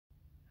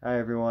Hi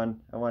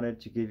everyone, I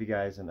wanted to give you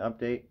guys an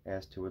update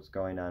as to what's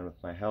going on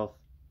with my health.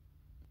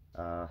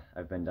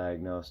 I've been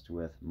diagnosed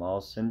with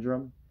Mall's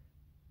syndrome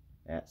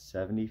at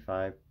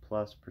 75+%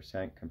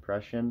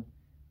 compression,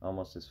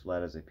 almost as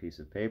flat as a piece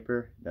of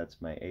paper.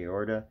 That's my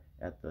aorta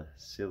at the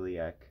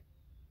celiac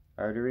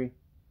artery.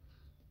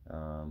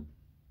 I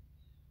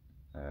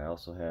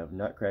also have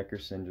Nutcracker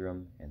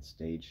syndrome and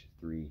stage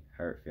 3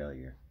 heart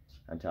failure.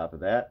 On top of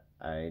that,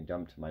 I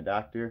dumped my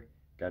doctor,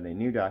 got a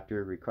new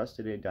doctor,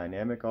 requested a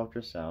dynamic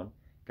ultrasound,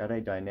 got a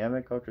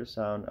dynamic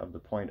ultrasound of the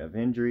point of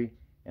injury,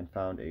 and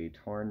found a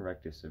torn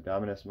rectus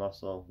abdominis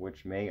muscle,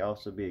 which may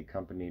also be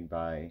accompanied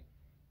by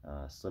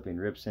slipping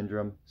rib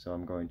syndrome. So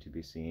I'm going to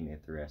be seeing a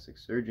thoracic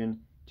surgeon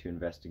to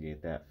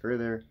investigate that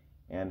further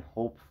and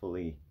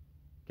hopefully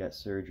get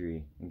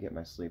surgery and get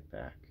my sleep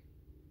back.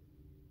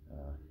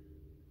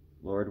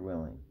 Lord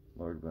willing,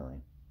 Lord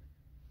willing.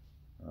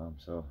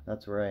 So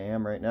that's where I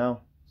am right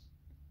now.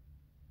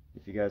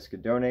 If you guys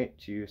could donate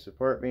to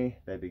support me,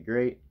 that'd be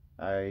great.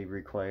 I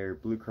require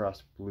Blue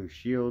Cross Blue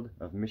Shield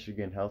of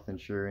Michigan health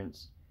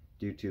insurance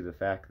due to the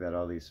fact that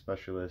all these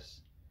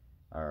specialists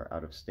are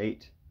out of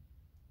state,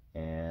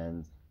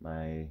 and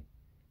my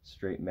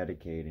straight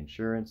Medicaid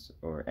insurance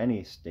or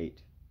any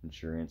state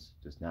insurance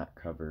does not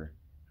cover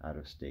out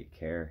of state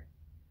care,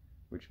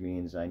 which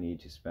means I need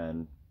to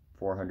spend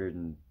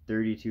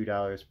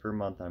 $432 per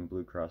month on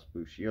Blue Cross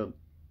Blue Shield.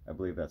 I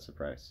believe that's the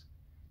price.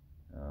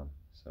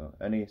 So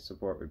any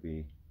support would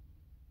be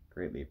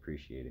greatly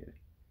appreciated.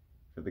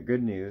 For the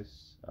good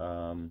news,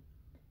 I'm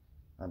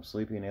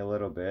sleeping a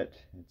little bit.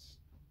 It's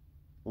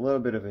a little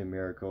bit of a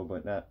miracle,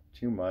 but not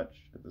too much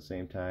at the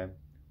same time.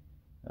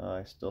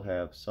 I still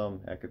have some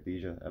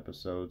akathisia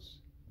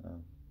episodes,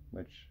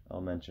 which I'll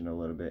mention a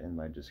little bit in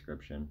my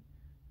description.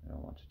 I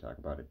don't want to talk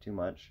about it too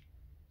much.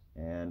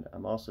 And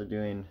I'm also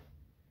doing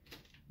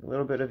a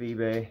little bit of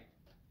eBay,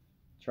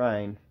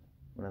 trying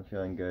when I'm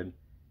feeling good.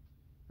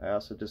 I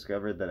also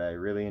discovered that I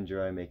really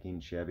enjoy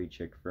making shabby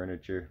chic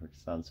furniture, which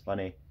sounds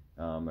funny.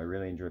 I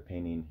really enjoy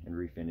painting and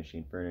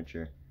refinishing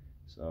furniture.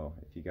 So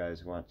if you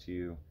guys want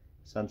to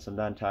send some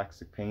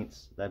non-toxic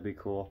paints, that'd be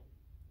cool.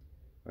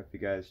 Or if you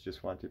guys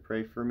just want to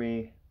pray for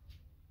me,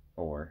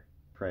 or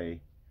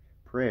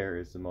prayer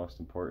is the most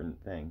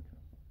important thing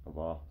of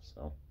all.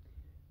 So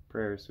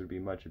prayers would be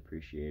much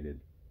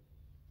appreciated.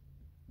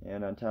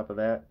 And on top of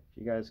that, if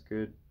you guys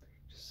could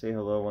just say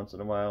hello once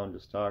in a while and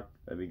just talk,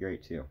 that'd be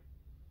great too.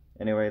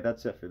 Anyway,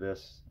 that's it for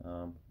this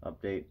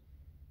update.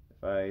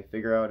 If I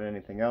figure out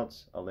anything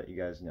else, I'll let you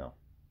guys know.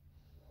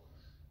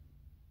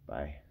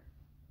 Bye.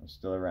 I'm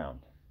still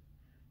around.